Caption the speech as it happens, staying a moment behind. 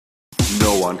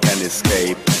No one can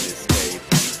escape.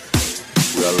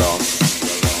 We're lost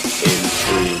in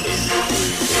dreams.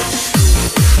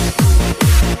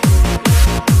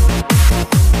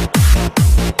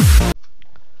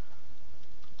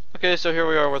 Okay, so here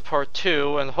we are with part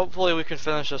 2, and hopefully we can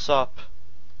finish this up.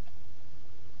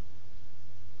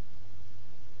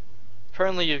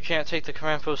 Apparently you can't take the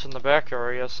command post in the back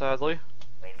area, sadly.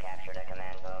 We've captured a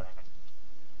command post.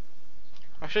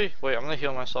 Actually, wait, I'm gonna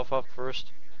heal myself up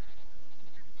first.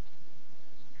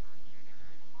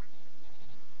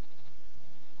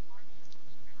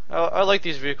 I like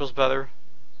these vehicles better.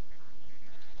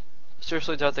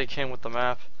 Seriously doubt they came with the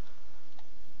map.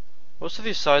 Most of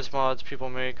these sides mods people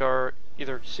make are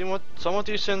either somewhat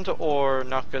decent or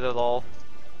not good at all.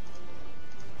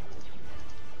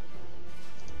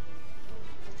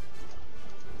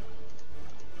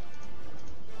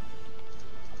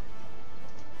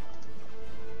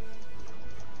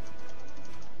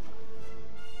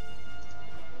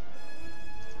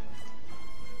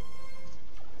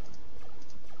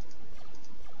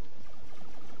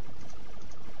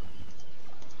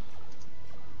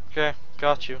 Okay,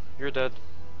 got you. You're dead.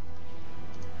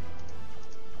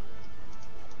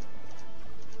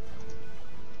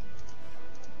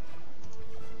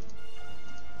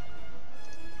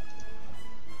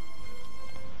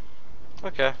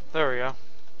 Okay, there we go.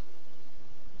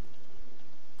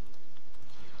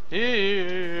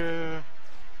 Yeah.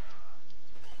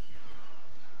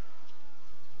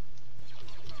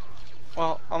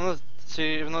 Well, I'm gonna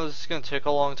see, even though this is gonna take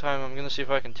a long time, I'm gonna see if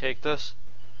I can take this.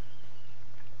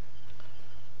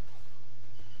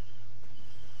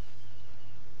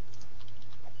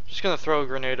 Just gonna throw a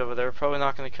grenade over there, probably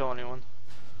not gonna kill anyone.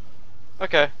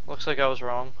 Okay, looks like I was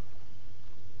wrong.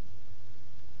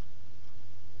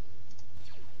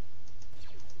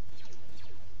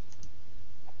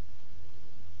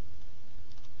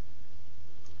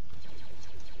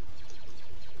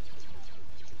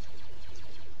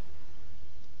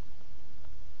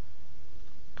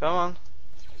 Come on.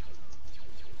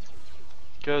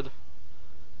 Good.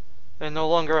 They no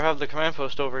longer have the command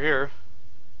post over here.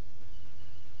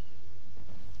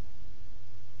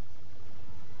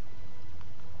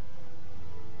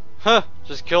 Huh!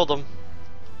 Just killed him.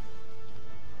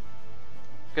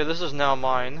 Okay, this is now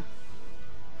mine.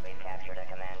 We've captured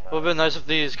a command post. It would have been nice if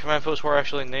these command posts were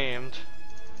actually named.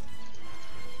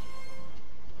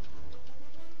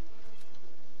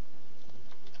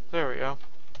 There we go.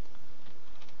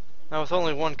 Now with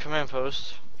only one command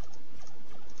post,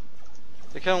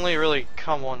 they can only really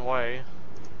come one way.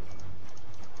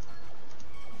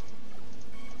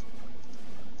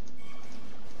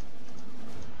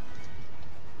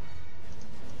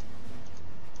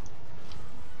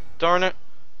 Darn it.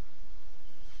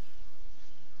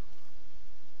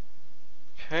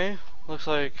 Okay, looks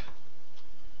like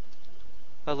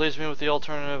that leaves me with the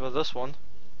alternative of this one.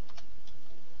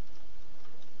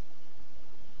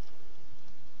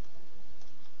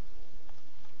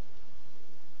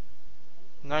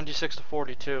 $96 to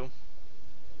 $42.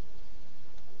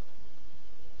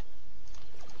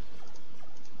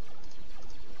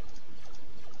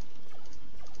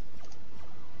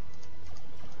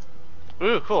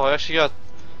 Ooh, cool, I actually got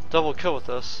double kill with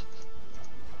this.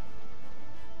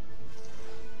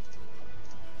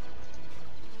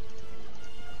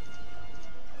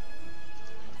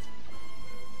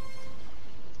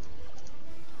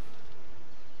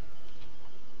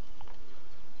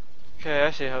 Okay,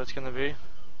 I see how it's gonna be.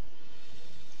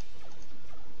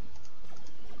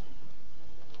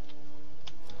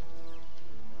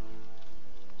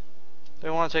 They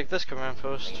want to take this command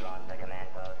post. We lost the command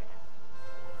post.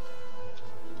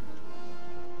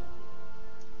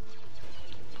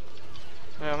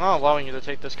 Yeah, I'm not allowing you to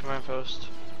take this command post.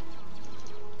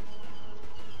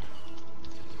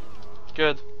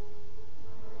 Good.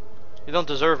 You don't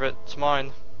deserve it, it's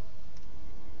mine.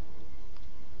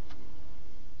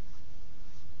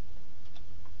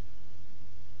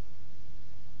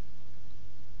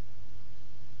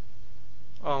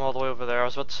 Oh, I'm all the way over there. I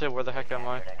was about to say, where the heck am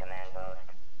I? Captured a command post.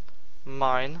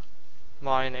 Mine.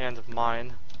 Mine and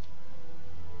mine.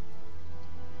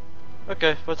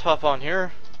 Okay, let's hop on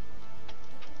here.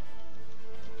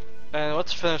 And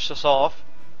let's finish this off,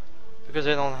 because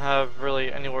they don't have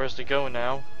really anywhere to go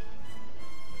now.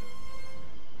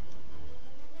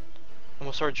 I'm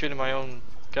gonna start shooting my own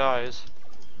guys.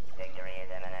 Victory is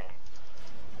imminent.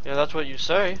 Yeah, that's what you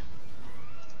say.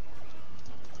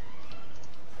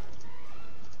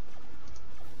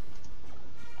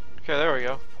 Okay, there we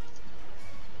go.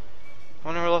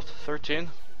 How many are left? 13.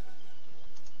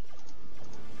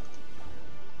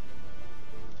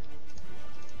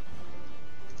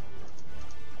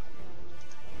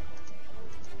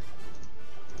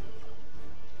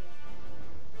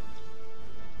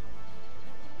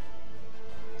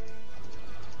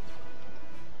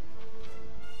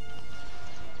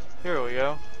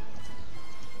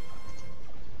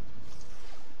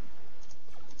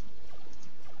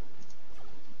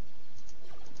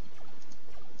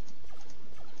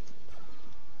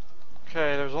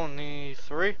 there's only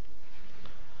 3.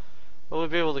 Will we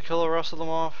be able to kill the rest of them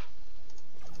off?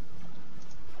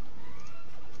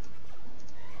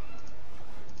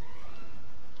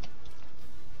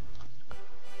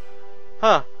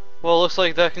 Huh. Well, looks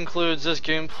like that concludes this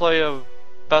gameplay of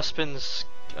Bespin's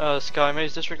Sky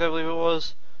Maze District, I believe it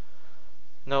was.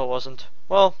 No, it wasn't.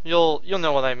 Well, you'll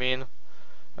know what I mean.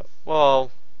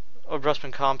 Well, or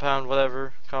Bespin Compound,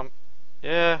 whatever.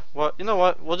 Yeah, what? You know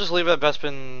what? We'll just leave it at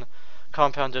Bespin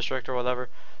Compound District or whatever.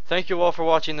 Thank you all for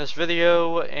watching this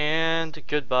video, and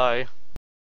goodbye.